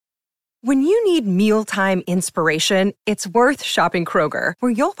When you need mealtime inspiration, it's worth shopping Kroger,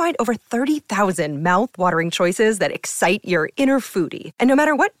 where you'll find over 30,000 mouth-watering choices that excite your inner foodie. And no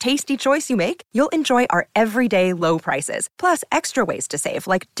matter what tasty choice you make, you'll enjoy our everyday low prices, plus extra ways to save,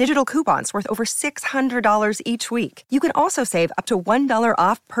 like digital coupons worth over $600 each week. You can also save up to $1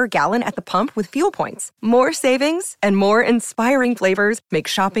 off per gallon at the pump with fuel points. More savings and more inspiring flavors make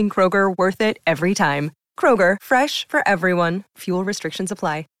shopping Kroger worth it every time. Kroger, fresh for everyone. Fuel restrictions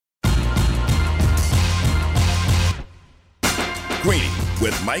apply. Greeny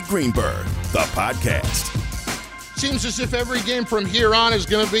with Mike Greenberg, the podcast. Seems as if every game from here on is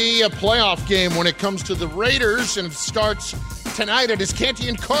going to be a playoff game when it comes to the Raiders, and it starts tonight. It is Canty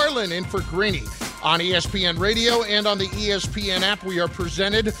and Carlin in for Greeny on ESPN Radio and on the ESPN app. We are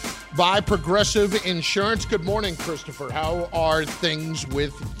presented by Progressive Insurance. Good morning, Christopher. How are things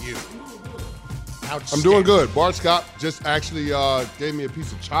with you? I'm doing good. Bart Scott just actually gave me a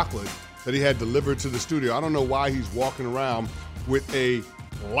piece of chocolate that he had delivered to the studio. I don't know why he's walking around with a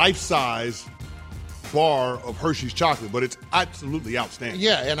life-size bar of Hershey's chocolate, but it's absolutely outstanding.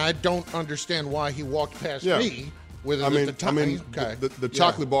 Yeah, and I don't understand why he walked past me with it at the top. The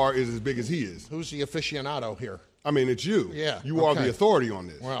chocolate bar is as big as he is. Who's the aficionado here? I mean, it's you. Yeah. You are the authority on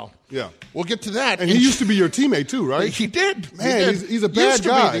this. Well, yeah. We'll get to that. And he used to be your teammate too, right? He did. Man, he's a bad used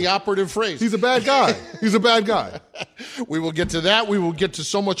guy. To be the operative phrase. He's a bad guy. He's a bad guy. We will get to that. We will get to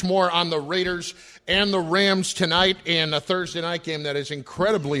so much more on the Raiders and the Rams tonight in a Thursday night game that is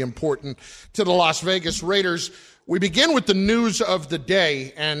incredibly important to the Las Vegas Raiders. We begin with the news of the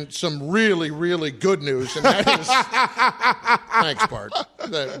day and some really, really good news, and that is thanks, Bart.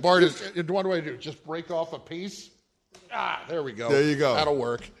 Bart is. What do I do? Just break off a piece? There we go. There you go. That'll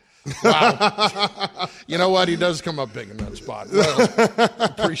work. Wow. You know what? He does come up big in that spot. Well,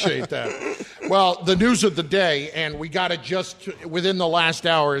 appreciate that. Well, the news of the day, and we got it just within the last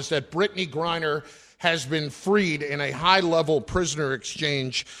hour, is that Brittany Griner has been freed in a high-level prisoner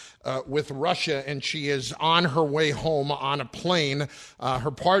exchange with Russia, and she is on her way home on a plane.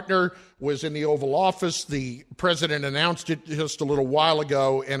 Her partner was in the Oval Office. The president announced it just a little while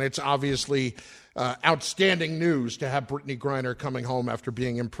ago, and it's obviously outstanding news to have Brittany Griner coming home after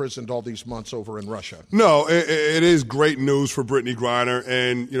being imprisoned all these months over in Russia. No, it is great news for Brittany Griner,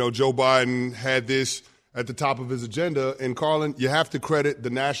 and Joe Biden had this at the top of his agenda. And Carlin, you have to credit the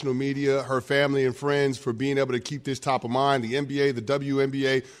national media, her family and friends for being able to keep this top of mind, the NBA, the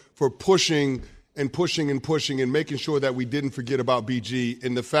WNBA, for pushing and making sure that we didn't forget about BG,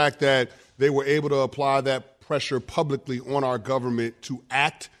 and the fact that they were able to apply that pressure publicly on our government to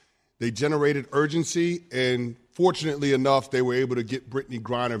act. They generated urgency, and fortunately enough, they were able to get Brittany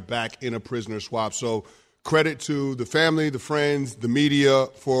Griner back in a prisoner swap. So credit to the family, the friends, the media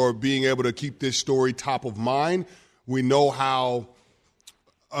for being able to keep this story top of mind. We know how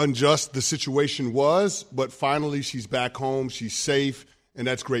unjust the situation was, but finally she's back home, she's safe, and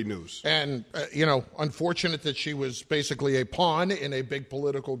that's great news. And, unfortunate that she was basically a pawn in a big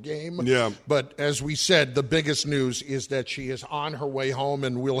political game. Yeah. But as we said, the biggest news is that she is on her way home,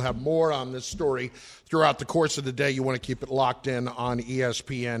 and we'll have more on this story throughout the course of the day. You want to keep it locked in on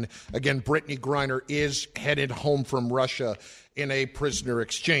ESPN. Again, Brittany Griner is headed home from Russia in a prisoner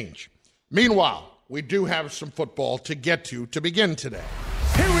exchange. Meanwhile, we do have some football to get to begin today.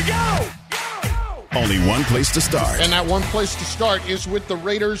 Here we go! Only one place to start. And that one place to start is with the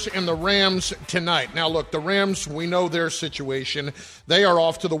Raiders and the Rams tonight. Now, look, the Rams, we know their situation. They are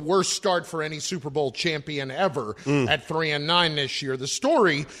off to the worst start for any Super Bowl champion ever at 3-9 this year. The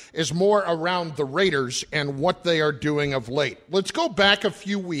story is more around the Raiders and what they are doing of late. Let's go back a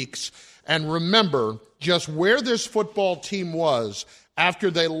few weeks and remember just where this football team was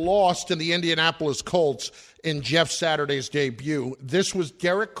after they lost to the Indianapolis Colts in Jeff Saturday's debut. This was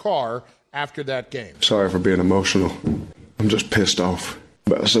Derek Carr after that game. Sorry for being emotional. I'm just pissed off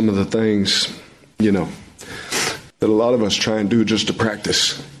about some of the things, that a lot of us try and do just to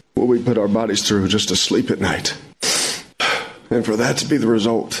practice what we put our bodies through just to sleep at night. And for that to be the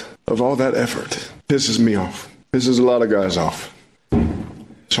result of all that effort pisses me off. Pisses a lot of guys off.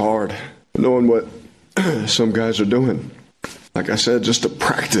 It's hard knowing what some guys are doing. Like I said, just to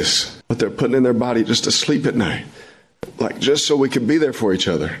practice what they're putting in their body just to sleep at night. Like just so we could be there for each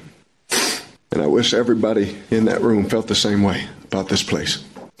other. And I wish everybody in that room felt the same way about this place.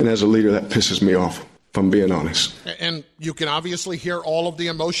 And as a leader, that pisses me off, if I'm being honest. And you can obviously hear all of the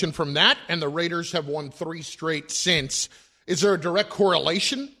emotion from that, and the Raiders have won 3 straight since. Is there a direct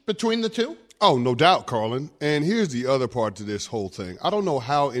correlation between the two? Oh, no doubt, Carlin. And here's the other part to this whole thing. I don't know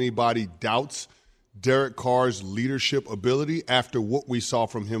how anybody doubts Derek Carr's leadership ability after what we saw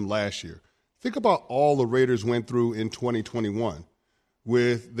from him last year. Think about all the Raiders went through in 2021.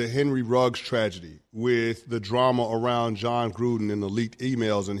 with the Henry Ruggs tragedy, with the drama around John Gruden and the leaked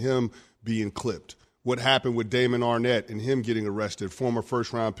emails and him being clipped, what happened with Damon Arnett and him getting arrested, former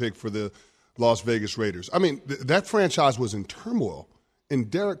first-round pick for the Las Vegas Raiders. I mean, that franchise was in turmoil, and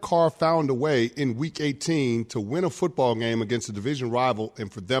Derek Carr found a way in Week 18 to win a football game against a division rival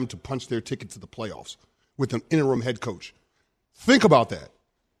and for them to punch their ticket to the playoffs with an interim head coach. Think about that.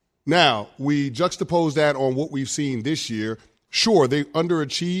 Now, we juxtapose that on what we've seen this year. Sure, they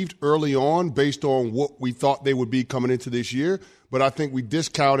underachieved early on based on what we thought they would be coming into this year, but I think we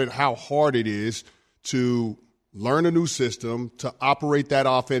discounted how hard it is to learn a new system, to operate that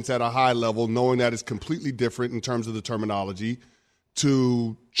offense at a high level, knowing that it's completely different in terms of the terminology,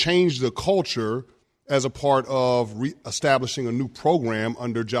 to change the culture as a part of establishing a new program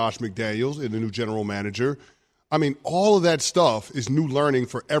under Josh McDaniels and the new general manager. I mean, all of that stuff is new learning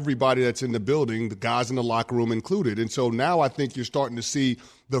for everybody that's in the building, the guys in the locker room included. And so now I think you're starting to see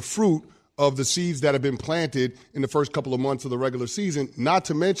the fruit of the seeds that have been planted in the first couple of months of the regular season, not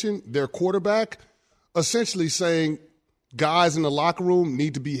to mention their quarterback essentially saying guys in the locker room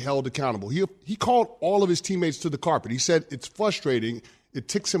need to be held accountable. He called all of his teammates to the carpet. He said it's frustrating, it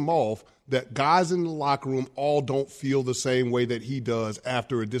ticks him off that guys in the locker room all don't feel the same way that he does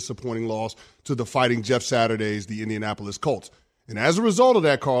after a disappointing loss to the Fighting Jeff Saturdays, the Indianapolis Colts. And as a result of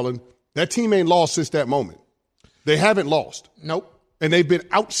that, Carlin, that team ain't lost since that moment. They haven't lost. Nope. And they've been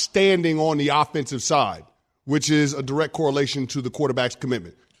outstanding on the offensive side, which is a direct correlation to the quarterback's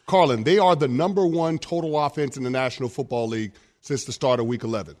commitment. Carlin, they are the number one total offense in the National Football League since the start of Week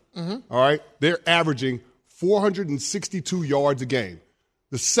 11. Mm-hmm. All right? They're averaging 462 yards a game.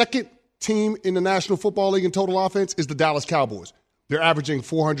 The second team in the National Football League in total offense is the Dallas Cowboys. They're averaging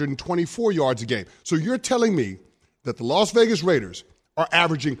 424 yards a game. So you're telling me that the Las Vegas Raiders are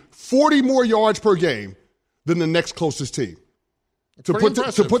averaging 40 more yards per game than the next closest team. To put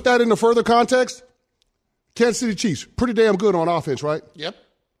that into further context, Kansas City Chiefs, pretty damn good on offense, right? Yep.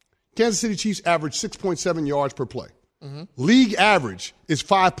 Kansas City Chiefs average 6.7 yards per play. Mm-hmm. League average is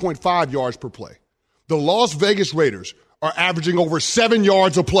 5.5 yards per play. The Las Vegas Raiders are averaging over 7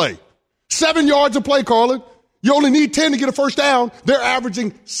 yards a play. 7 yards a play, Carlin. You only need 10 to get a first down. They're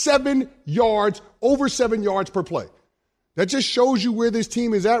averaging 7 yards, over 7 yards per play. That just shows you where this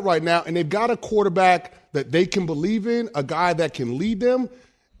team is at right now, and they've got a quarterback that they can believe in, a guy that can lead them.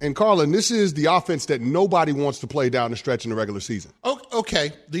 And, Carlin, this is the offense that nobody wants to play down the stretch in the regular season.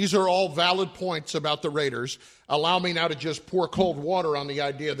 Okay, these are all valid points about the Raiders. Allow me now to just pour cold water on the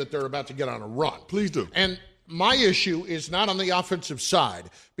idea that they're about to get on a run. Please do. And my issue is not on the offensive side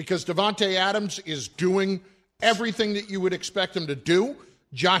because Davante Adams is doing everything that you would expect him to do.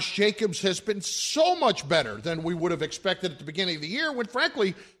 Josh Jacobs has been so much better than we would have expected at the beginning of the year when,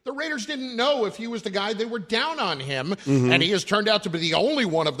 frankly, the Raiders didn't know if he was the guy. They were down on him, and he has turned out to be the only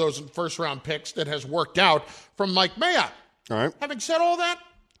one of those first-round picks that has worked out from Mike Mayock. All right. Having said all that,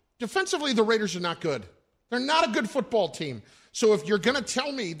 defensively, the Raiders are not good. They're not a good football team. So if you're going to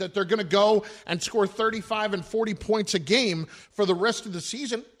tell me that they're going to go and score 35 and 40 points a game for the rest of the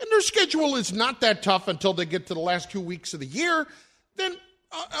season, and their schedule is not that tough until they get to the last 2 weeks of the year, then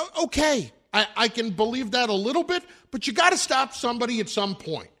okay, I can believe that a little bit, but you got to stop somebody at some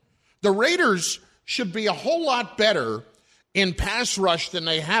point. The Raiders should be a whole lot better in pass rush than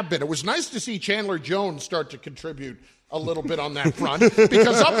they have been. It was nice to see Chandler Jones start to contribute a little bit on that front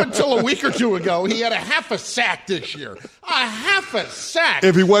because up until a week or two ago, he had a half a sack this year. A half a sack.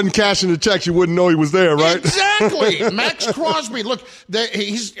 If he wasn't cashing the checks, you wouldn't know he was there, right? Exactly. Max Crosby. Look,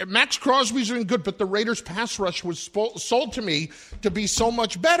 Max Crosby's doing good, but the Raiders' pass rush was sold to me to be so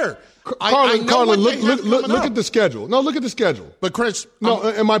much better. Carlin, look at the schedule. No, look at the schedule. But, Chris.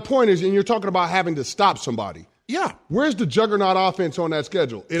 And my point is, and you're talking about having to stop somebody. Yeah. Where's the juggernaut offense on that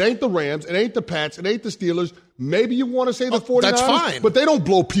schedule? It ain't the Rams. It ain't the Pats. It ain't the Steelers. Maybe you want to say the 49ers. That's fine. But they don't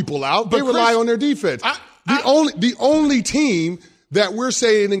blow people out. But they rely on their defense. The only team that we're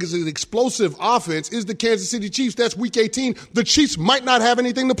saying is an explosive offense is the Kansas City Chiefs. That's Week 18. The Chiefs might not have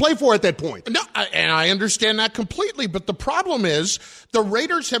anything to play for at that point. No, and I understand that completely. But the problem is the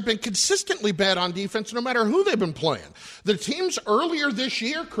Raiders have been consistently bad on defense no matter who they've been playing. The teams earlier this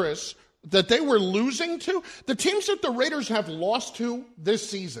year, Chris, that they were losing to, the teams that the Raiders have lost to this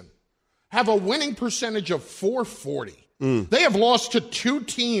season have a winning percentage of .440. They have lost to 2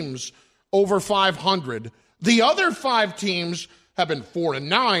 teams over 500. The other 5 teams have been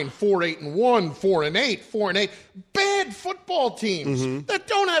 4-9, 4-8-1, 4-8, 4-8. Bad football teams that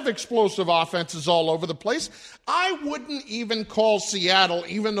don't have explosive offenses all over the place. I wouldn't even call Seattle,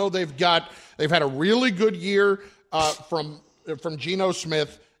 even though they've had a really good year from Geno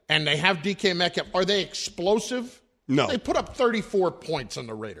Smith. And they have DK Metcalf. Are they explosive? No. They put up 34 points on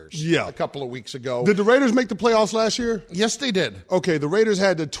the Raiders a couple of weeks ago. Did the Raiders make the playoffs last year? Yes, they did. Okay, the Raiders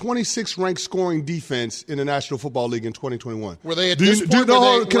had the 26th ranked scoring defense in the National Football League in 2021. Were they at this point?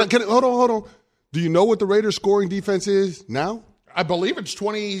 Hold on. Do you know what the Raiders scoring defense is now? I believe it's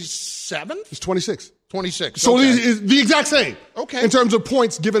 27th? It's 26. 26. So okay. it's the exact same in terms of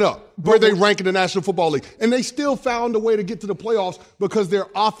points given up, where they rank in the National Football League. And they still found a way to get to the playoffs because their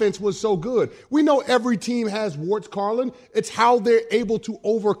offense was so good. We know every team has warts, Carlin. It's how they're able to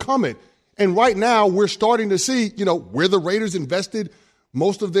overcome it. And right now we're starting to see, where the Raiders invested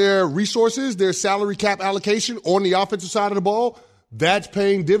most of their resources, their salary cap allocation on the offensive side of the ball, that's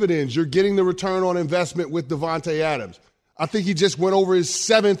paying dividends. You're getting the return on investment with Davante Adams. I think he just went over his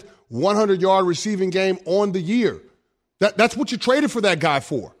 7th 100-yard receiving game on the year. That's what you traded for that guy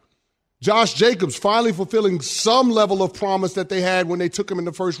for. Josh Jacobs finally fulfilling some level of promise that they had when they took him in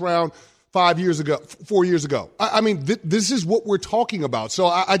the first round 4 years ago. I mean, this is what we're talking about. So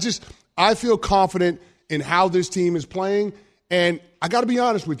I feel confident in how this team is playing. And I got to be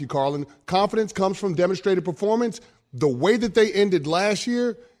honest with you, Carlin. Confidence comes from demonstrated performance. The way that they ended last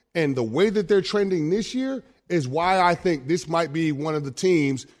year and the way that they're trending this year is why I think this might be one of the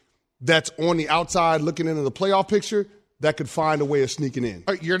teams that's on the outside looking into the playoff picture that could find a way of sneaking in.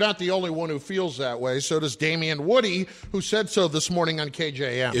 You're not the only one who feels that way. So does Damian Woody, who said so this morning on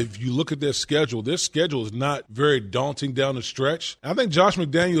KJM. If you look at their schedule is not very daunting down the stretch. I think Josh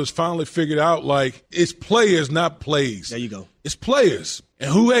McDaniels finally figured out, it's players, not plays. There you go. It's players.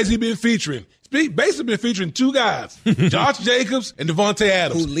 And who has he been featuring? He's basically been featuring 2 guys, Josh Jacobs and Davante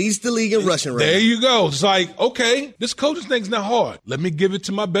Adams. Who leads the league in rushing right There now. you go. It's okay, this coaching thing's not hard. Let me give it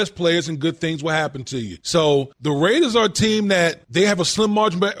to my best players and good things will happen to you. So the Raiders are a team that they have a slim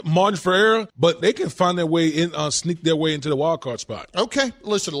margin for error, but they can find their way in, sneak their way into the wild card spot. Okay.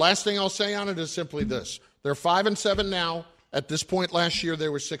 Listen, last thing I'll say on it is simply this. They're 5-7 now. At this point last year, they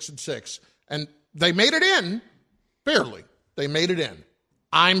were 6-6. And they made it in, barely. They made it in.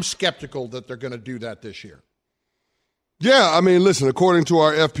 I'm skeptical that they're going to do that this year. Yeah, I mean, listen, according to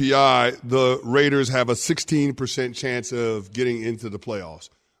our FPI, the Raiders have a 16% chance of getting into the playoffs.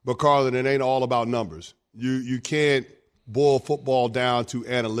 But, Carlin, it ain't all about numbers. You can't boil football down to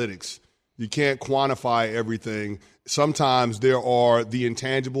analytics. You can't quantify everything. Sometimes there are the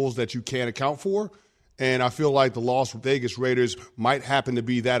intangibles that you can't account for. And I feel like the Las Vegas Raiders might happen to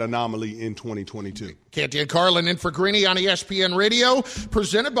be that anomaly in 2022. Canty and Carlin in for Greeny on ESPN Radio,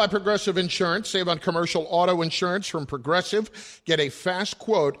 presented by Progressive Insurance. Save on commercial auto insurance from Progressive. Get a fast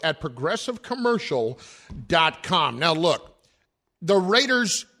quote at progressivecommercial.com. Now, look, the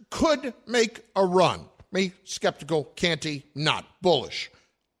Raiders could make a run. Me, skeptical, Canty, not bullish.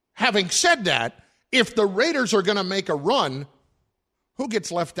 Having said that, if the Raiders are going to make a run, who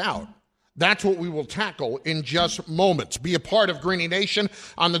gets left out? That's what we will tackle in just moments. Be a part of Greeny Nation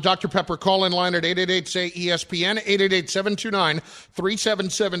on the Dr. Pepper call-in line at 888-SAY-ESPN,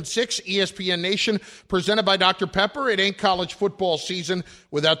 888-729-3776. ESPN Nation, presented by Dr. Pepper. It ain't college football season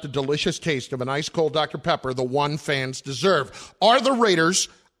without the delicious taste of an ice-cold Dr. Pepper, the one fans deserve. Are the Raiders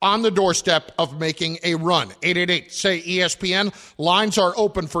on the doorstep of making a run? 888-SAY-ESPN. Lines are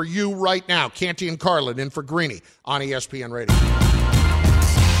open for you right now. Canty and Carlin in for Greeny on ESPN Radio.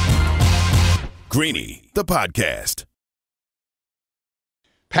 Greeny, the podcast.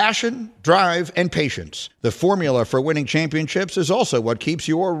 Passion, drive, and patience. The formula for winning championships is also what keeps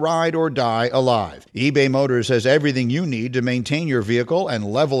your ride or die alive. eBay Motors has everything you need to maintain your vehicle and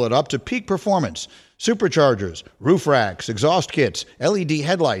level it up to peak performance. Superchargers, roof racks, exhaust kits, LED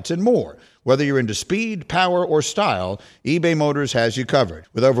headlights, and more. Whether you're into speed, power, or style, eBay Motors has you covered.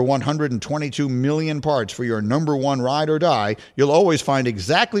 With over 122 million parts for your number one ride or die, you'll always find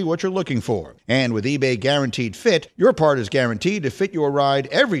exactly what you're looking for. And with eBay Guaranteed Fit, your part is guaranteed to fit your ride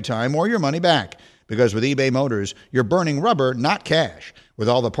every time or your money back. Because with eBay Motors, you're burning rubber, not cash. With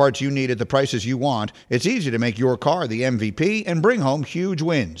all the parts you need at the prices you want, it's easy to make your car the MVP and bring home huge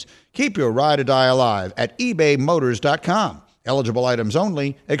wins. Keep your ride or die alive at ebaymotors.com. Eligible items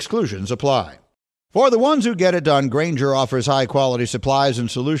only. Exclusions apply. For the ones who get it done, Grainger offers high-quality supplies and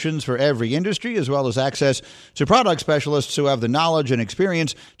solutions for every industry, as well as access to product specialists who have the knowledge and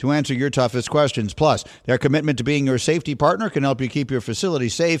experience to answer your toughest questions. Plus, their commitment to being your safety partner can help you keep your facility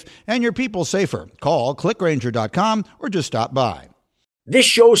safe and your people safer. Call, clickgrainger.com, or just stop by. This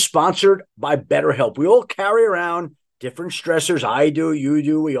show is sponsored by BetterHelp. We all carry around different stressors. I do, you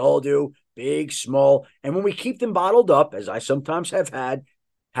do, we all do. Big, small, and when we keep them bottled up, as I sometimes have had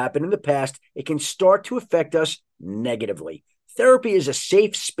happen in the past, it can start to affect us negatively. Therapy is a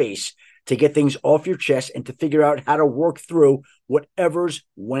safe space to get things off your chest and to figure out how to work through whatever's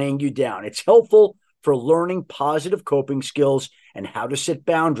weighing you down. It's helpful for learning positive coping skills and how to set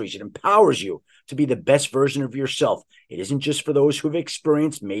boundaries. It empowers you to be the best version of yourself. It isn't just for those who have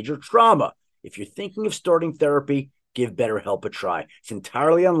experienced major trauma. If you're thinking of starting therapy, give BetterHelp a try. It's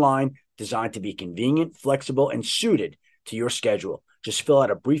entirely online, designed to be convenient, flexible, and suited to your schedule. Just fill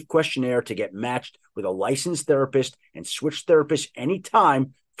out a brief questionnaire to get matched with a licensed therapist and switch therapists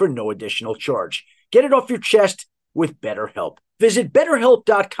anytime for no additional charge. Get it off your chest with BetterHelp. Visit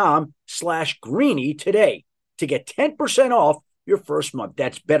BetterHelp.com/Greeny today to get 10% off your first month.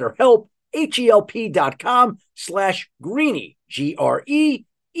 That's BetterHelp, HELP.com/Greeny, GREENY.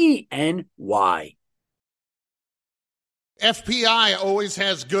 FPI always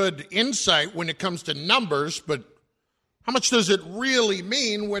has good insight when it comes to numbers, but how much does it really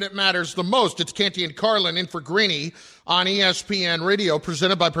mean when it matters the most? It's Canty and Carlin in for Greeny on ESPN Radio,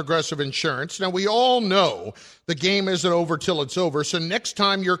 presented by Progressive Insurance. Now, we all know the game isn't over till it's over, so next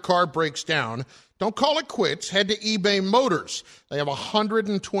time your car breaks down, don't call it quits. Head to eBay Motors. They have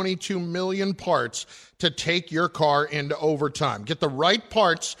 122 million parts to take your car into overtime. Get the right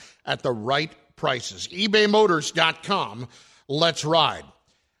parts at the right prices. ebaymotors.com. Let's ride.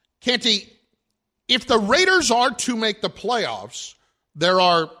 Canty, if the Raiders are to make the playoffs, there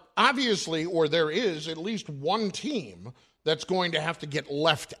is at least one team that's going to have to get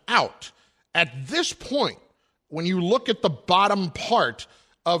left out. At this point, when you look at the bottom part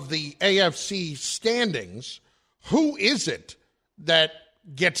of the AFC standings, who is it that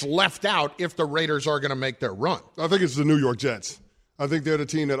gets left out if the Raiders are going to make their run? I think it's the New York Jets. I think they're the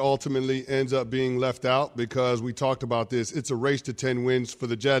team that ultimately ends up being left out because we talked about this. It's a race to 10 wins for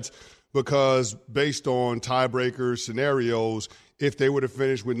the Jets because based on tiebreaker scenarios, if they were to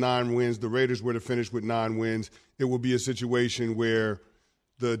finish with 9 wins, the Raiders were to finish with 9 wins, it would be a situation where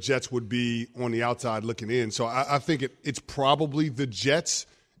the Jets would be on the outside looking in. So I think it's probably the Jets.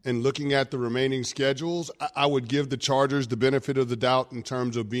 And looking at the remaining schedules, I would give the Chargers the benefit of the doubt in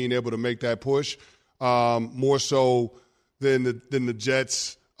terms of being able to make that push, more so than the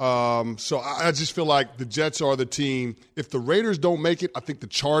Jets. So I just feel like the Jets are the team. If the Raiders don't make it, I think the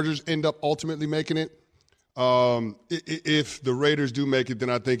Chargers end up ultimately making it. If the Raiders do make it, then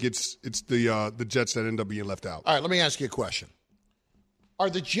I think it's the Jets that end up being left out. All right, let me ask you a question.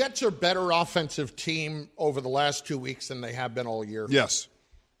 Are the Jets a better offensive team over the last 2 weeks than they have been all year? Yes.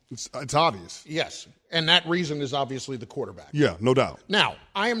 It's obvious. Yes, and that reason is obviously the quarterback. Yeah, no doubt. Now,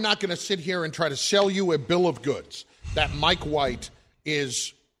 I am not going to sit here and try to sell you a bill of goods that Mike White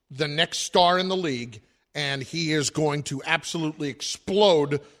is the next star in the league and he is going to absolutely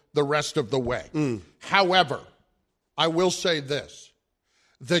explode the rest of the way. However, I will say this.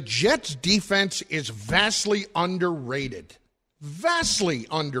 The Jets' defense is vastly underrated. Vastly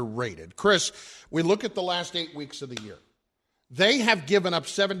underrated. Chris, we look at the last 8 weeks of the year. They have given up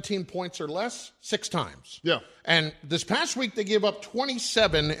 17 points or less 6 times. Yeah. And this past week, they gave up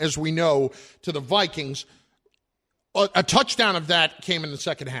 27, as we know, to the Vikings. A touchdown of that came in the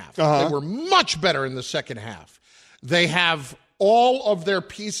second half. They were much better in the second half. They have all of their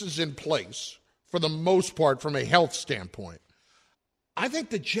pieces in place, for the most part, from a health standpoint. I think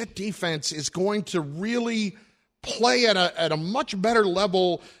the Jet defense is going to really play at a much better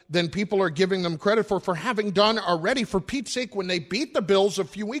level than people are giving them credit for having done already. For Pete's sake, when they beat the Bills a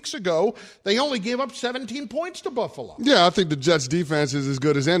few weeks ago, they only gave up 17 points to Buffalo. Yeah, I think the Jets' defense is as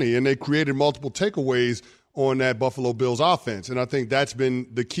good as any, and they created multiple takeaways on that Buffalo Bills offense, and I think that's been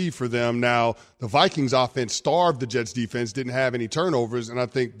the key for them. Now, the Vikings offense starved the Jets' defense, didn't have any turnovers, and I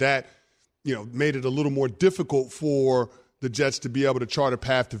think that made it a little more difficult for the Jets to be able to chart a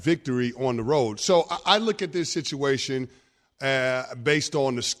path to victory on the road. So I look at this situation based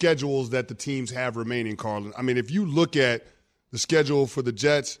on the schedules that the teams have remaining, Carlin. I mean, if you look at the schedule for the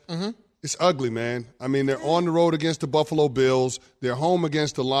Jets, it's ugly, man. I mean, they're on the road against the Buffalo Bills. They're home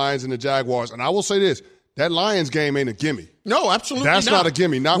against the Lions and the Jaguars. And I will say this, that Lions game ain't a gimme. No, absolutely That's not a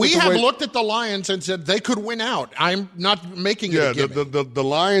gimme. We have looked at the Lions and said they could win out. I'm not making it a gimme. The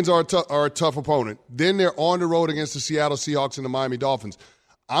Lions are a tough opponent. Then they're on the road against the Seattle Seahawks and the Miami Dolphins.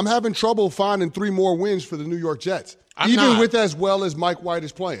 I'm having trouble finding 3 more wins for the New York Jets, even with as well as Mike White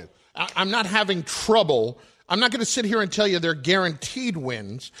is playing. I'm not having trouble. I'm not going to sit here and tell you they're guaranteed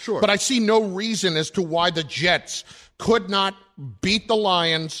wins. Sure. But I see no reason as to why the Jets could not beat the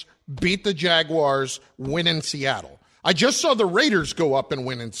Lions, beat the Jaguars, win in Seattle. I just saw the Raiders go up and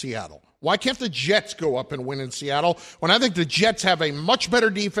win in Seattle. Why can't the Jets go up and win in Seattle when I think the Jets have a much better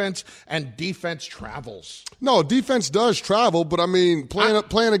defense and defense travels? No, defense does travel, but I mean,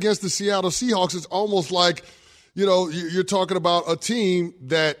 playing against the Seattle Seahawks is almost like, you're talking about a team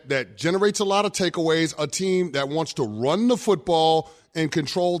that generates a lot of takeaways, a team that wants to run the football and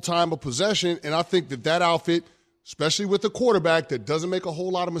control time of possession. And I think that outfit, especially with a quarterback that doesn't make a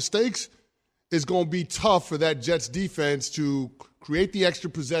whole lot of mistakes, is going to be tough for that Jets defense to create the extra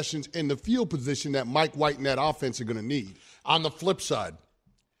possessions in the field position that Mike White and that offense are going to need. On the flip side,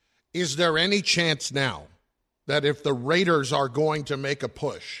 is there any chance now that if the Raiders are going to make a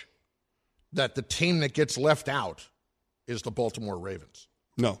push, that the team that gets left out is the Baltimore Ravens?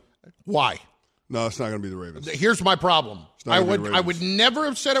 No. Why? No, it's not going to be the Ravens. Here's my problem. I would never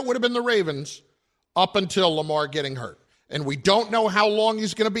have said it would have been the Ravens up until Lamar getting hurt. And we don't know how long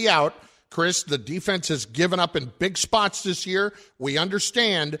he's going to be out. Chris, the defense has given up in big spots this year. We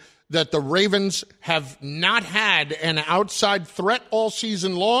understand that the Ravens have not had an outside threat all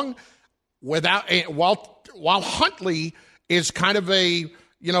season long while Huntley is kind of a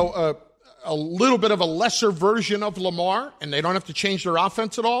little bit of a lesser version of Lamar, and they don't have to change their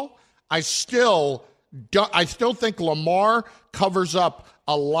offense at all. I still think Lamar covers up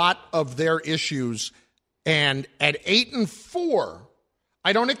a lot of their issues. And at 8-4,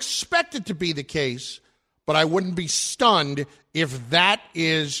 I don't expect it to be the case, but I wouldn't be stunned if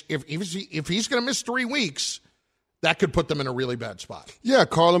he's going to miss 3 weeks. That could put them in a really bad spot. Yeah,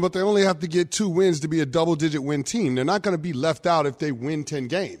 Carlin, but they only have to get 2 wins to be a double-digit win team. They're not going to be left out if they win 10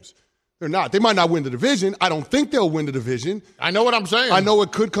 games. They're not. They might not win the division. I don't think they'll win the division. I know what I'm saying. I know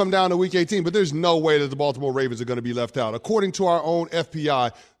it could come down to Week 18, but there's no way that the Baltimore Ravens are going to be left out. According to our own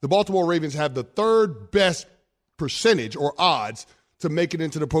FPI, the Baltimore Ravens have the 3rd best percentage or odds to make it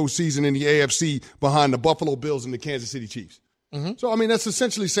into the postseason in the AFC behind the Buffalo Bills and the Kansas City Chiefs. Mm-hmm. So, I mean, that's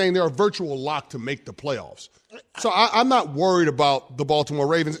essentially saying they're a virtual lock to make the playoffs. So I'm not worried about the Baltimore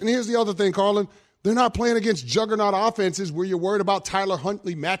Ravens. And here's the other thing, Carlin. They're not playing against juggernaut offenses where you're worried about Tyler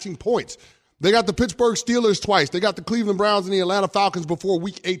Huntley matching points. They got the Pittsburgh Steelers twice. They got the Cleveland Browns and the Atlanta Falcons before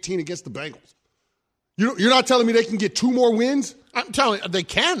Week 18 against the Bengals. You're not telling me they can get 2 more wins? I'm telling you, they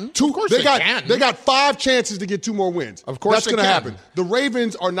can. Of course they can. They got 5 chances to get 2 more wins. Of course that's going to happen. The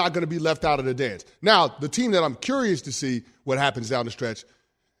Ravens are not going to be left out of the dance. Now, the team that I'm curious to see what happens down the stretch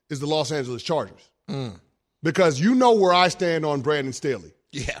is the Los Angeles Chargers. Because you know where I stand on Brandon Staley.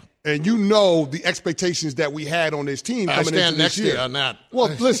 Yeah. And you know the expectations that we had on this team coming into this year. I stand next to you on that. Well,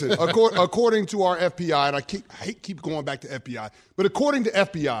 listen, according to our FBI, and I keep going back to FBI, but according to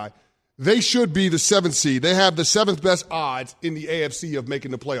FBI, they should be the 7th seed. They have the 7th best odds in the AFC of making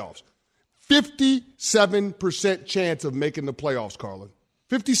the playoffs. 57% chance of making the playoffs, Carlin.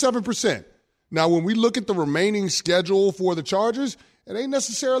 57%. Now, when we look at the remaining schedule for the Chargers, it ain't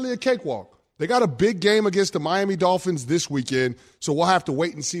necessarily a cakewalk. They got a big game against the Miami Dolphins this weekend, so we'll have to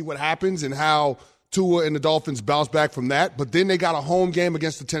wait and see what happens and how Tua and the Dolphins bounce back from that. But then they got a home game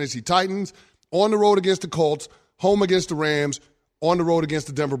against the Tennessee Titans, on the road against the Colts, home against the Rams, on the road against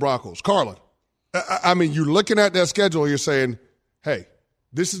the Denver Broncos. Carlin, I mean, you're looking at that schedule, you're saying, hey,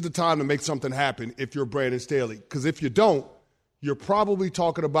 this is the time to make something happen if you're Brandon Staley. Because if you don't, you're probably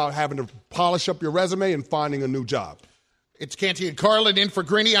talking about having to polish up your resume and finding a new job. It's Canty and Carlin in for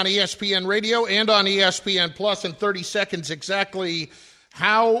Greeny on ESPN Radio and on ESPN Plus in 30 seconds exactly.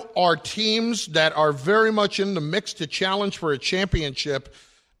 How are teams that are very much in the mix to challenge for a championship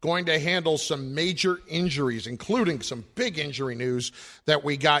going to handle some major injuries, including some big injury news that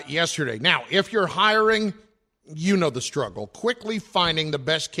we got yesterday? Now, if you're hiring, you know the struggle. Quickly finding the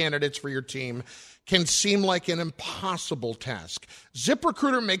best candidates for your team can seem like an impossible task.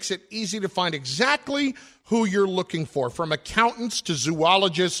 ZipRecruiter makes it easy to find exactly who you're looking for. From accountants to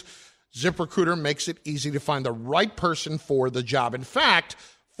zoologists, ZipRecruiter makes it easy to find the right person for the job. In fact,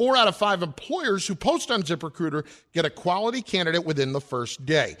 4 out of 5 employers who post on ZipRecruiter get a quality candidate within the first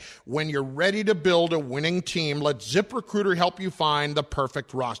day. When you're ready to build a winning team, let ZipRecruiter help you find the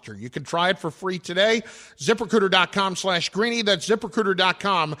perfect roster. You can try it for free today. ZipRecruiter.com/Greeny. That's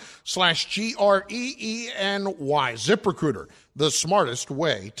ZipRecruiter.com/GREENY. ZipRecruiter, the smartest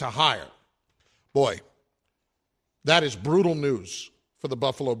way to hire. Boy, that is brutal news for the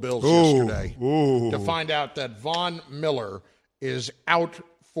Buffalo Bills yesterday to find out that Von Miller is out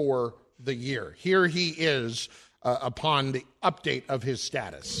for the year. Here he is upon the update of his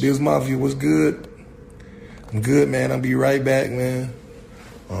status. Bills Mafia was good. I'm good, man. I'll be right back, man.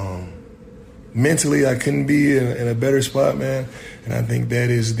 Mentally, I couldn't be in a better spot, man. And I think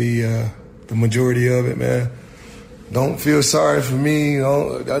that is the majority of it, man. Don't feel sorry for me.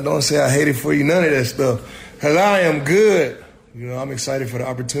 Don't say I hate it for you. None of that stuff. Because I am good. You know, I'm excited for the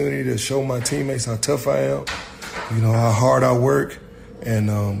opportunity to show my teammates how tough I am, you know, how hard I work, and,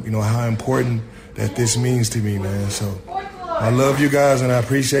 you know, how important that this means to me, man. So I love you guys, and I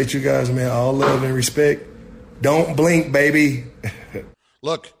appreciate you guys, man. All love and respect. Don't blink, baby.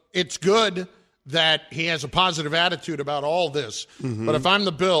 Look, it's good that he has a positive attitude about all this. Mm-hmm. But if I'm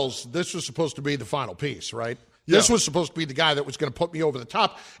the Bills, this was supposed to be the final piece, right? Yeah. This was supposed to be the guy that was going to put me over the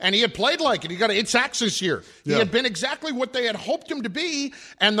top. And he had played like it. He got 8 sacks this year. Yeah. He had been exactly what they had hoped him to be.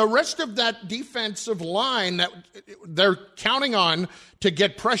 And the rest of that defensive line that they're counting on to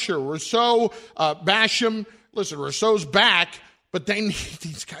get pressure. Rousseau, Basham. Listen, Rousseau's back, but they need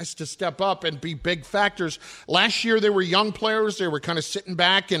these guys to step up and be big factors. Last year, they were young players. They were kind of sitting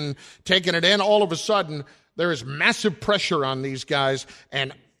back and taking it in. All of a sudden, there is massive pressure on these guys.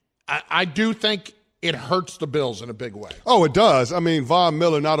 And I do think it hurts the Bills in a big way. Oh, it does. I mean, Von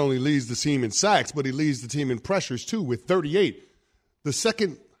Miller not only leads the team in sacks, but he leads the team in pressures, too, with 38. The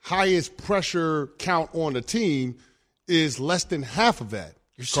second highest pressure count on the team is less than half of that.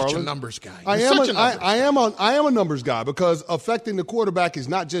 You're such a numbers guy. I am a numbers guy because affecting the quarterback is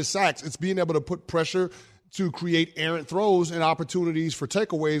not just sacks. It's being able to put pressure to create errant throws and opportunities for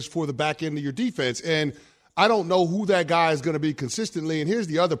takeaways for the back end of your defense. And I don't know who that guy is going to be consistently. And here's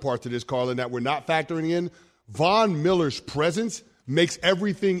the other part to this, Carlin, that we're not factoring in. Von Miller's presence makes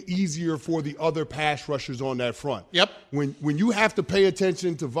everything easier for the other pass rushers on that front. Yep. When you have to pay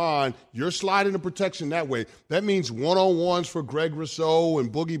attention to Von, you're sliding the protection that way. That means one-on-ones for Greg Rousseau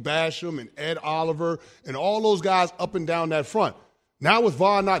and Boogie Basham and Ed Oliver and all those guys up and down that front. Now with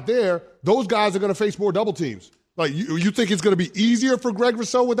Von not there, those guys are going to face more double teams. Like, you think it's going to be easier for Greg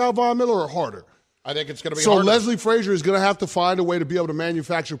Rousseau without Von Miller or harder? I think it's going to be harder. harder. So Leslie Frazier is going to have to find a way to be able to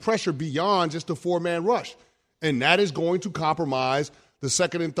manufacture pressure beyond just a 4-man rush. And that is going to compromise the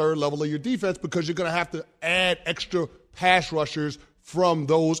second and third level of your defense because you're going to have to add extra pass rushers from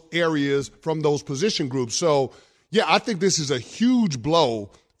those areas, from those position groups. So, yeah, I think this is a huge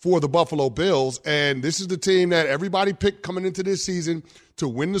blow for the Buffalo Bills. And this is the team that everybody picked coming into this season to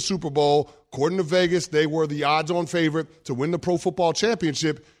win the Super Bowl. According to Vegas, they were the odds-on favorite to win the Pro Football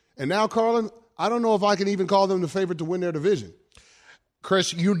Championship. And now, Carlin, I don't know if I can even call them the favorite to win their division.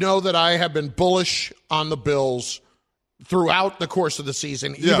 Chris, you know that I have been bullish on the Bills throughout the course of the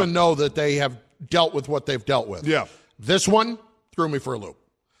season, even though that they have dealt with what they've dealt with. Yeah. This one threw me for a loop.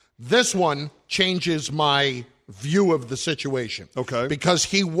 This one changes my view of the situation. Okay. Because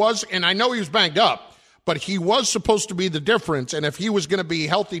he was, and I know he was banged up, but he was supposed to be the difference, and if he was going to be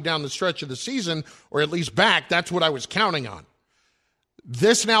healthy down the stretch of the season, or at least back, that's what I was counting on.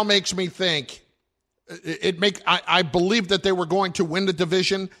 This now makes me think, I believe that they were going to win the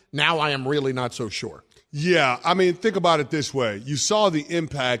division. Now I am really not so sure. Yeah, I mean, think about it this way. You saw the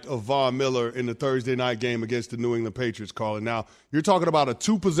impact of Von Miller in the Thursday night game against the New England Patriots, Carlin. Now, you're talking about a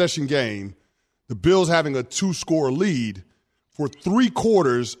 2-possession game, the Bills having a 2-score lead for 3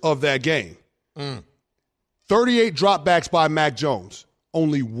 quarters of that game. 38 dropbacks by Mac Jones,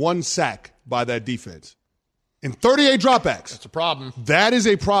 only 1 sack by that defense. And 38 dropbacks. That's a problem. That is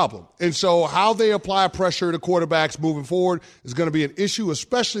a problem. And so how they apply pressure to quarterbacks moving forward is going to be an issue,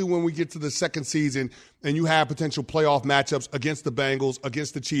 especially when we get to the second season and you have potential playoff matchups against the Bengals,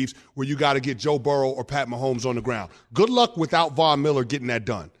 against the Chiefs, where you got to get Joe Burrow or Pat Mahomes on the ground. Good luck without Von Miller getting that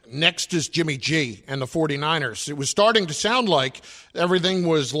done. Next is Jimmy G and the 49ers. It was starting to sound like everything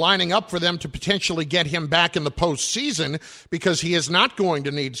was lining up for them to potentially get him back in the postseason because he is not going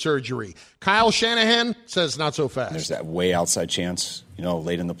to need surgery. Kyle Shanahan says not so fast. There's that way outside chance,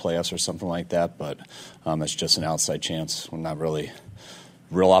 late in the playoffs or something like that, but it's just an outside chance. We're not really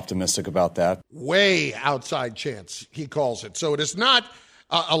real optimistic about that. Way outside chance, he calls it. So it is not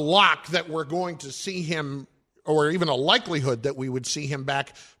a lock that we're going to see him, or even a likelihood that we would see him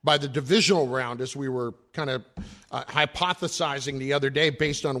back by the divisional round, as we were kind of hypothesizing the other day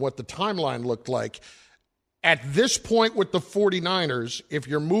based on what the timeline looked like. At this point with the 49ers, if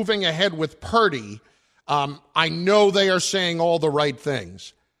you're moving ahead with Purdy, I know they are saying all the right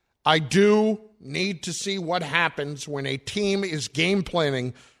things. I do need to see what happens when a team is game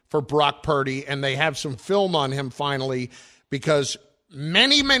planning for Brock Purdy and they have some film on him finally, because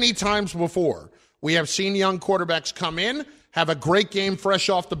many, many times before, we have seen young quarterbacks come in, have a great game fresh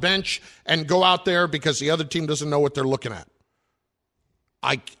off the bench, and go out there because the other team doesn't know what they're looking at.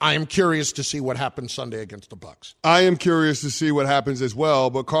 I am curious to see what happens Sunday against the Bucs. I am curious to see what happens as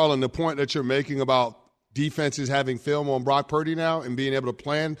well. But, Carlin, the point that you're making about defenses having film on Brock Purdy now and being able to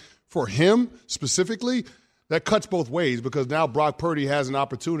plan for him specifically, that cuts both ways, because now Brock Purdy has an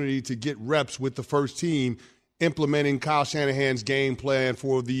opportunity to get reps with the first team implementing Kyle Shanahan's game plan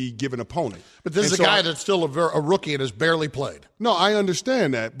for the given opponent. But this is a guy that's still a rookie and has barely played. No, I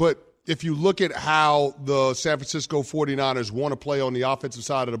understand that. But if you look at how the San Francisco 49ers want to play on the offensive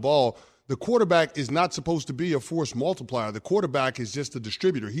side of the ball, the quarterback is not supposed to be a force multiplier. The quarterback is just a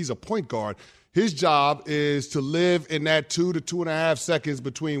distributor. He's a point guard. His job is to live in that 2 to 2.5 seconds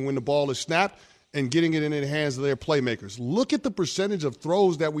between when the ball is snapped and getting it in the hands of their playmakers. Look at the percentage of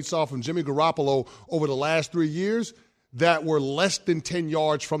throws that we saw from Jimmy Garoppolo over the last 3 years that were less than 10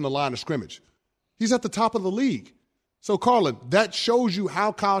 yards from the line of scrimmage. He's at the top of the league. So, Carlin, that shows you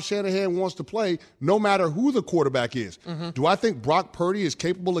how Kyle Shanahan wants to play no matter who the quarterback is. Do I think Brock Purdy is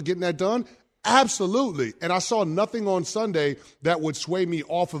capable of getting that done? Absolutely. And I saw nothing on Sunday that would sway me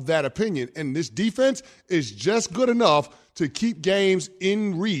off of that opinion. And this defense is just good enough to keep games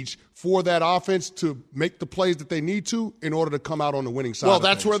in reach for that offense to make the plays that they need to in order to come out on the winning side. Well,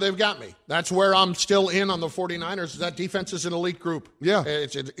 that's where they've got me. That's where I'm still in on the 49ers. That defense is an elite group. Yeah.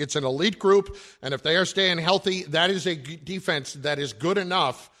 It's an elite group, and if they are staying healthy, that is a defense that is good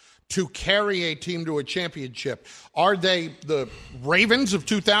enough to carry a team to a championship. Are they the Ravens of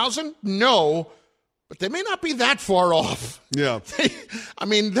 2000? No, but they may not be that far off. Yeah. They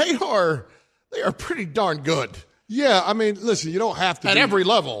are pretty darn good. Yeah, I mean, listen, you don't have to at every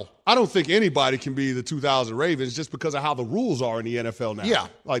level. I don't think anybody can be the 2000 Ravens just because of how the rules are in the NFL now. Yeah.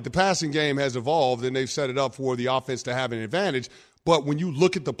 Like, the passing game has evolved, and they've set it up for the offense to have an advantage. But when you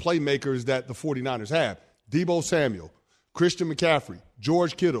look at the playmakers that the 49ers have, Deebo Samuel, Christian McCaffrey,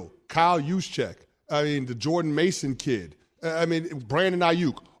 George Kittle, Kyle Juszczyk, the Jordan Mason kid, Brandon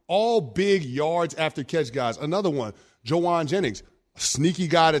Ayuk, all big yards after catch guys. Another one, Jawan Jennings, a sneaky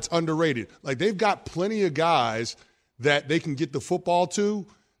guy that's underrated. Like, they've got plenty of guys that they can get the football to,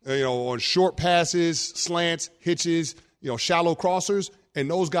 on short passes, slants, hitches, shallow crossers, and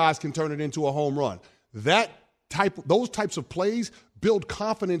those guys can turn it into a home run. Those types of plays build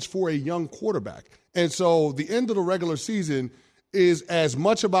confidence for a young quarterback. And so the end of the regular season is as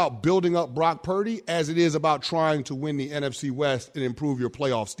much about building up Brock Purdy as it is about trying to win the NFC West and improve your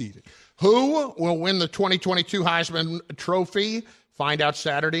playoff seeding. Who will win the 2022 Heisman Trophy? Find out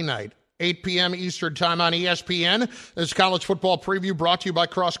Saturday night, 8 p.m. Eastern Time on ESPN. This college football preview brought to you by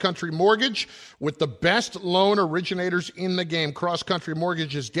Cross Country Mortgage. With the best loan originators in the game, Cross Country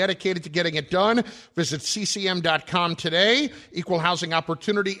Mortgage is dedicated to getting it done. Visit ccm.com today. Equal housing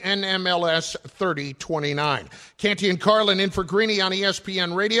opportunity, NMLS 3029. Canty and Carlin in for Greeny on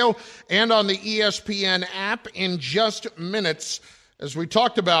ESPN Radio and on the ESPN app in just minutes. As we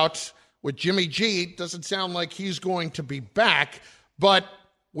talked about with Jimmy G, it doesn't sound like he's going to be back, but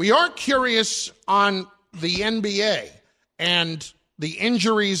we are curious on the NBA and the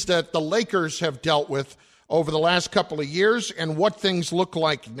injuries that the Lakers have dealt with over the last couple of years and what things look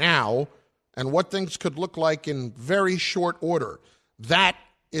like now and what things could look like in very short order. That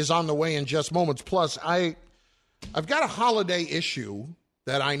is on the way in just moments. Plus, I've got a holiday issue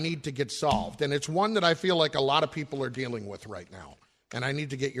that I need to get solved, and it's one that I feel like a lot of people are dealing with right now, and I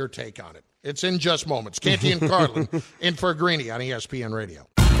need to get your take on it. It's in just moments. Canty and Carlin in for Greeny on ESPN Radio.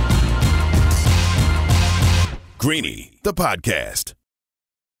 Greeny, the podcast.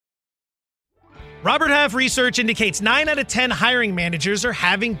 Robert Half research indicates 9 out of 10 hiring managers are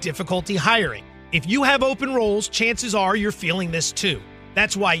having difficulty hiring. If you have open roles, chances are you're feeling this too.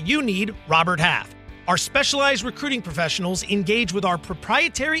 That's why you need Robert Half. Our specialized recruiting professionals engage with our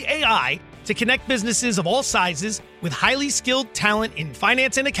proprietary AI to connect businesses of all sizes with highly skilled talent in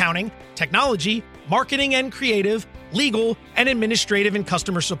finance and accounting, technology, marketing and creative, legal, and administrative and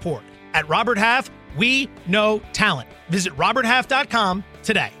customer support. At Robert Half, we know talent. Visit roberthalf.com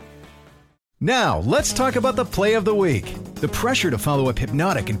today. Now, let's talk about the play of the week. The pressure to follow up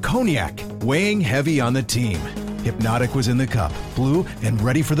Hypnotic and Cognac, weighing heavy on the team. Hypnotic was in the cup, blue, and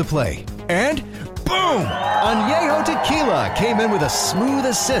ready for the play. And boom! Añejo Tequila came in with a smooth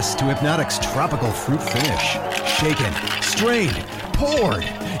assist to Hypnotic's tropical fruit finish. Shaken, strained, poured.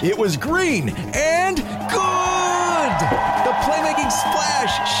 It was green and good! The playmaking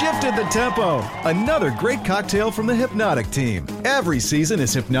splash shifted the tempo. Another great cocktail from the Hypnotic team. Every season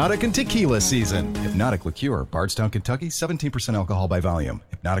is Hypnotic and Tequila season. Hypnotic Liqueur, Bardstown, Kentucky, 17% alcohol by volume.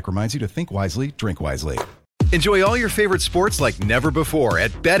 Hypnotic reminds you to think wisely, drink wisely. Enjoy all your favorite sports like never before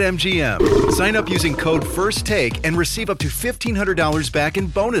at BetMGM. Sign up using code FIRSTTAKE and receive up to $1,500 back in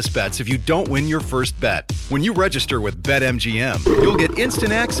bonus bets if you don't win your first bet. When you register with BetMGM, you'll get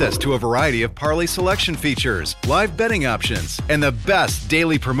instant access to a variety of parlay selection features, live betting options, and the best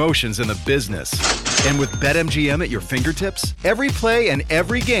daily promotions in the business. And with BetMGM at your fingertips, every play and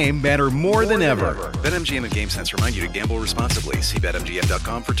every game matter more than ever. BetMGM and GameSense remind you to gamble responsibly. See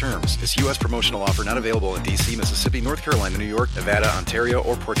BetMGM.com for terms. This U.S. promotional offer not available in D.C. D.C., Mississippi, North Carolina, New York, Nevada, Ontario,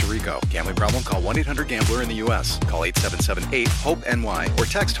 or Puerto Rico. Gambling problem? Call 1-800-GAMBLER in the U.S. Call 877-8-HOPE-NY or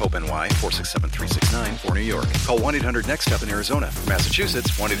text HOPE-NY 467-369 for New York. Call 1-800-NEXT-STEP in Arizona. For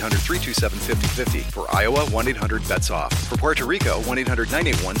Massachusetts, 1-800-327-5050. For Iowa, 1-800-BETS-OFF. For Puerto Rico,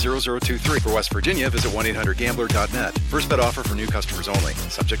 1-800-981-0023. For West Virginia, visit 1-800-GAMBLER.net. First bet offer for new customers only.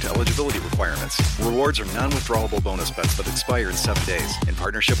 Subject to eligibility requirements. Rewards are non-withdrawable bonus bets that expire in 7 days. In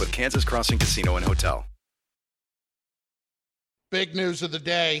partnership with Kansas Crossing Casino and Hotel. Big news of the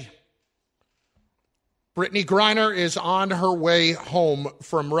day. Brittany Griner is on her way home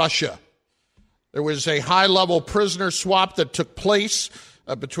from Russia. There was a high-level prisoner swap that took place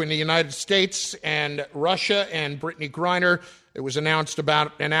between the United States and Russia and Brittany Griner. It was announced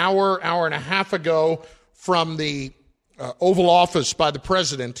about an hour and a half ago from the Oval Office by the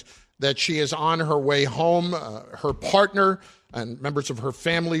president that she is on her way home. Her partner and members of her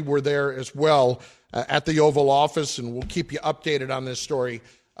family were there as well at the Oval Office, and we'll keep you updated on this story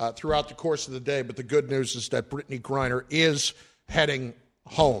throughout the course of the day. But the good news is that Brittany Griner is heading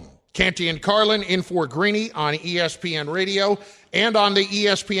home. Canty and Carlin in for Greeny on ESPN Radio and on the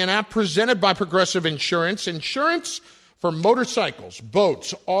ESPN app, presented by Progressive Insurance. Insurance for motorcycles,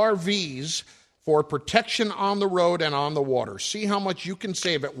 boats, RVs, for protection on the road and on the water. See how much you can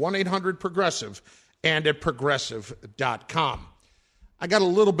save at 1-800-PROGRESSIVE and at Progressive.com. I got a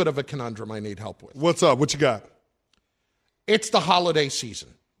little bit of a conundrum I need help with. What's up? What you got? It's the holiday season,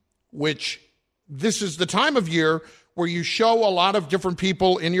 which this is the time of year where you show a lot of different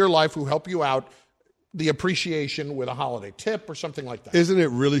people in your life who help you out the appreciation with a holiday tip or something like that. Isn't it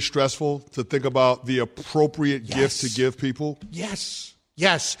really stressful to think about the appropriate gift to give people? Yes.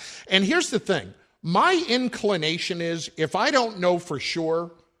 And here's the thing. My inclination is if I don't know for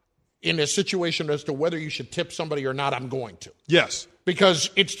sure in a situation as to whether you should tip somebody or not, I'm going to. Yes. Because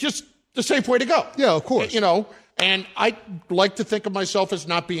it's just the safe way to go. Yeah, of course. And I like to think of myself as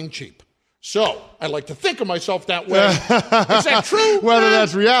not being cheap. So I like to think of myself that way. Is that true? Whether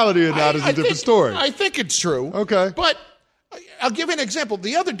that's reality or not is a different story. I think it's true. Okay. But I'll give you an example.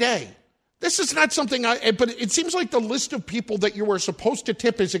 The other day, this is not something but it seems like the list of people that you were supposed to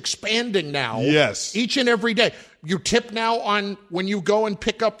tip is expanding now. Yes. Each and every day. You tip now on when you go and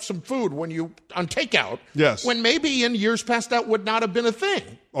pick up some food, on takeout. Yes. When maybe in years past that would not have been a thing.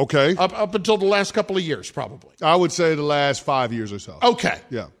 Okay. Up until the last couple of years, probably. I would say the last 5 years or so. Okay.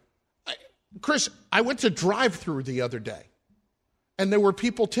 Yeah. Chris, I went to drive-thru the other day, and there were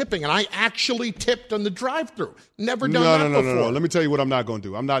people tipping, and I actually tipped on the drive-thru. Never done that before. No. Let me tell you what I'm not going to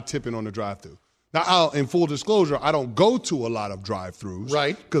do. I'm not tipping on the drive-thru. Now, in full disclosure, I don't go to a lot of drive-thrus.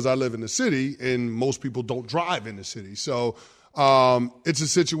 Right. Because I live in the city, and most people don't drive in the city. So it's a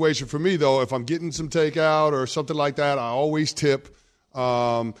situation for me, though. If I'm getting some takeout or something like that, I always tip.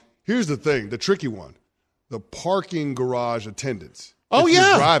 Here's the thing, the tricky one, the parking garage attendants. Oh, if yeah.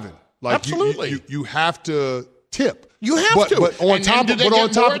 You're driving. Absolutely. You have to tip. You have to. But on top of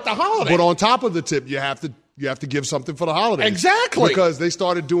the holiday. But on top of the tip, you have to give something for the holidays. Exactly. Because they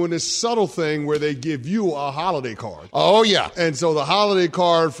started doing this subtle thing where they give you a holiday card. Oh, yeah. And so the holiday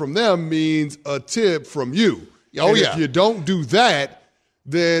card from them means a tip from you. Oh, yeah. If you don't do that,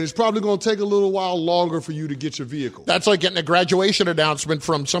 then it's probably going to take a little while longer for you to get your vehicle. That's like getting a graduation announcement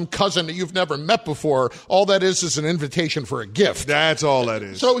from some cousin that you've never met before. All that is an invitation for a gift. That's all that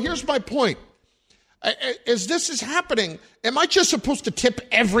is. So here's my point. As this is happening, am I just supposed to tip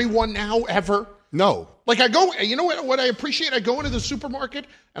everyone now, ever? No. Like I go, you know what I appreciate? I go into the supermarket,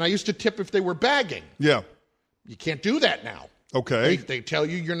 and I used to tip if they were bagging. Yeah. You can't do that now. Okay. They tell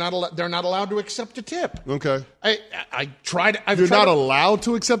you they're not allowed to accept a tip. Okay. I tried. You're not allowed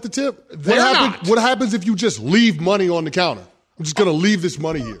to accept a tip? What happens if you just leave money on the counter? I'm just going to leave this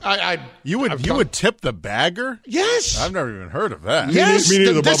money here. You would tip the bagger? Yes. I've never even heard of that. Yes. Me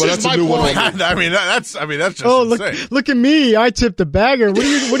neither, Bubba. That's a new one. I mean, that's just insane. Look at me. I tipped the bagger. What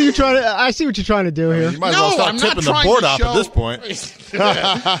are you trying to? I see what you're trying to do here. You might as well start tipping the board off at this point.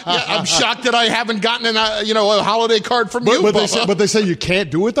 I'm shocked that I haven't gotten a holiday card from you. But they say you can't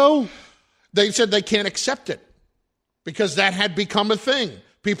do it though. They said they can't accept it because that had become a thing.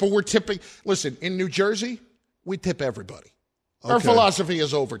 People were tipping. Listen, in New Jersey, we tip everybody. Okay. Our philosophy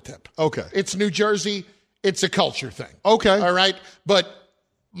is over tip. Okay. It's New Jersey. It's a culture thing. Okay. All right. But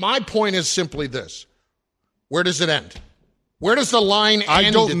my point is simply this. Where does it end? Where does the line end? I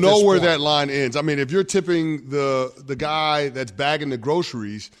don't know where point? that line ends. I mean, if you're tipping the guy that's bagging the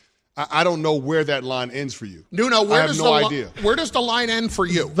groceries, I don't know where that line ends for you. No, I have no idea. Where does the line end for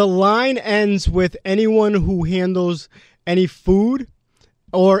you? The line ends with anyone who handles any food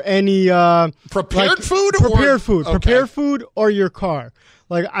or any prepared food? Prepared food or your car.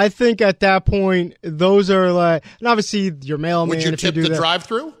 Like, I think at that point, those are like, and obviously your mailman. Would you tip the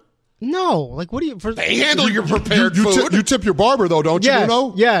drive-thru? No. Like, what do you? They handle your prepared food. You tip your barber though, don't you?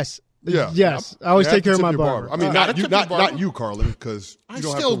 Know? Yes. Yeah. Yes. I always take care of my barber. I mean, not you, Carlin, because I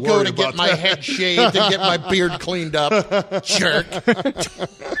still go to get my head shaved and get my beard cleaned up. Jerk.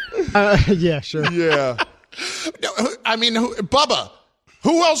 Yeah, sure. Yeah. I mean, Bubba,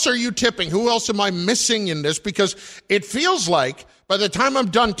 who else are you tipping? Who else am I missing in this? Because it feels like by the time I'm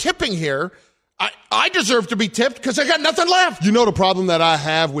done tipping here, I deserve to be tipped because I got nothing left. You know the problem that I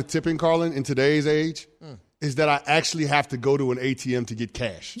have with tipping, Carlin, in today's age? Is that I actually have to go to an ATM to get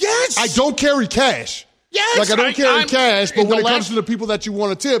cash. Yes! I don't carry cash. Yes! Like, I don't carry cash, but when it comes to the people that you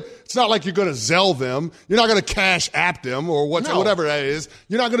want to tip, it's not like you're going to Zelle them. You're not going to cash app them or whatever that is.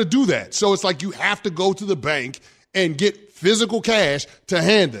 You're not going to do that. So it's like you have to go to the bank and get physical cash to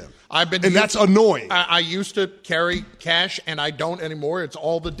hand them. That's annoying. I used to carry cash, and I don't anymore. It's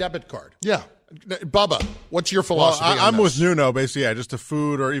all the debit card. Yeah. Bubba, what's your philosophy on I'm this? with Nuno, basically, just the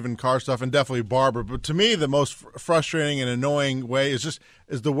food or even car stuff, and definitely barber. But to me, the most frustrating and annoying way is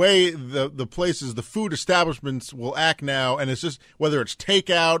the way the places, the food establishments will act now, and it's just whether it's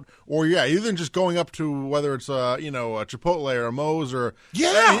takeout or even just going up to whether it's a Chipotle or a Moe's or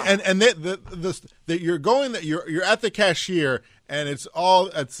and you're going that you're at the cashier and it's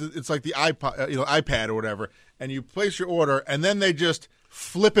like the iPad or whatever, and you place your order and then they just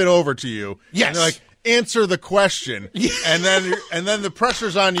flip it over to you. Yes. And they're like, answer the question. And then the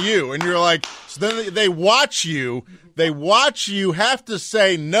pressure's on you. And you're like, so then they watch you. They watch you have to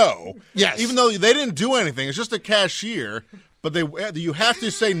say no. Yes. Even though they didn't do anything. It's just a cashier. But you have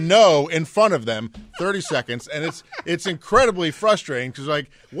to say no in front of them 30 seconds. And it's incredibly frustrating because, like,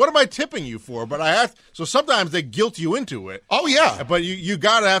 what am I tipping you for? But so sometimes they guilt you into it. Oh, yeah. But you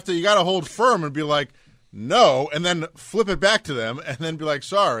gotta hold firm and be like, no, and then flip it back to them, and then be like,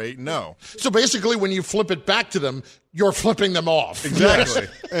 sorry, no. So basically, when you flip it back to them, you're flipping them off. Exactly.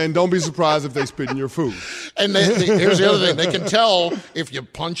 And don't be surprised if they spit in your food. And here's the other thing. They can tell if you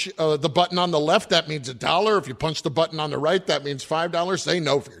punch the button on the left, that means $1. If you punch the button on the right, that means $5. They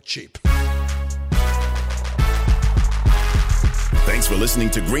know if you're cheap. Thanks for listening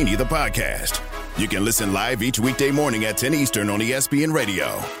to Greeny, the podcast. You can listen live each weekday morning at 10 Eastern on ESPN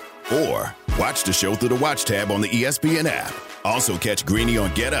Radio. Or watch the show through the Watch tab on the ESPN app. Also catch Greeny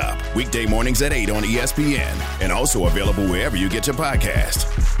on Get Up, weekday mornings at 8 on ESPN. And also available wherever you get your podcast.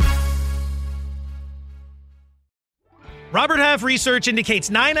 Robert Half research indicates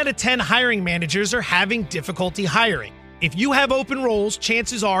 9 out of 10 hiring managers are having difficulty hiring. If you have open roles,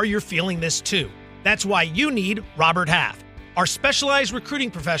 chances are you're feeling this too. That's why you need Robert Half. Our specialized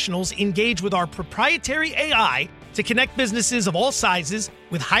recruiting professionals engage with our proprietary AI to connect businesses of all sizes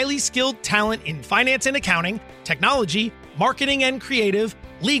with highly skilled talent in finance and accounting, technology, marketing and creative,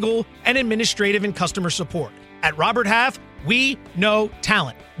 legal, and administrative and customer support. At Robert Half, we know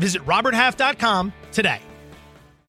talent. Visit roberthalf.com today.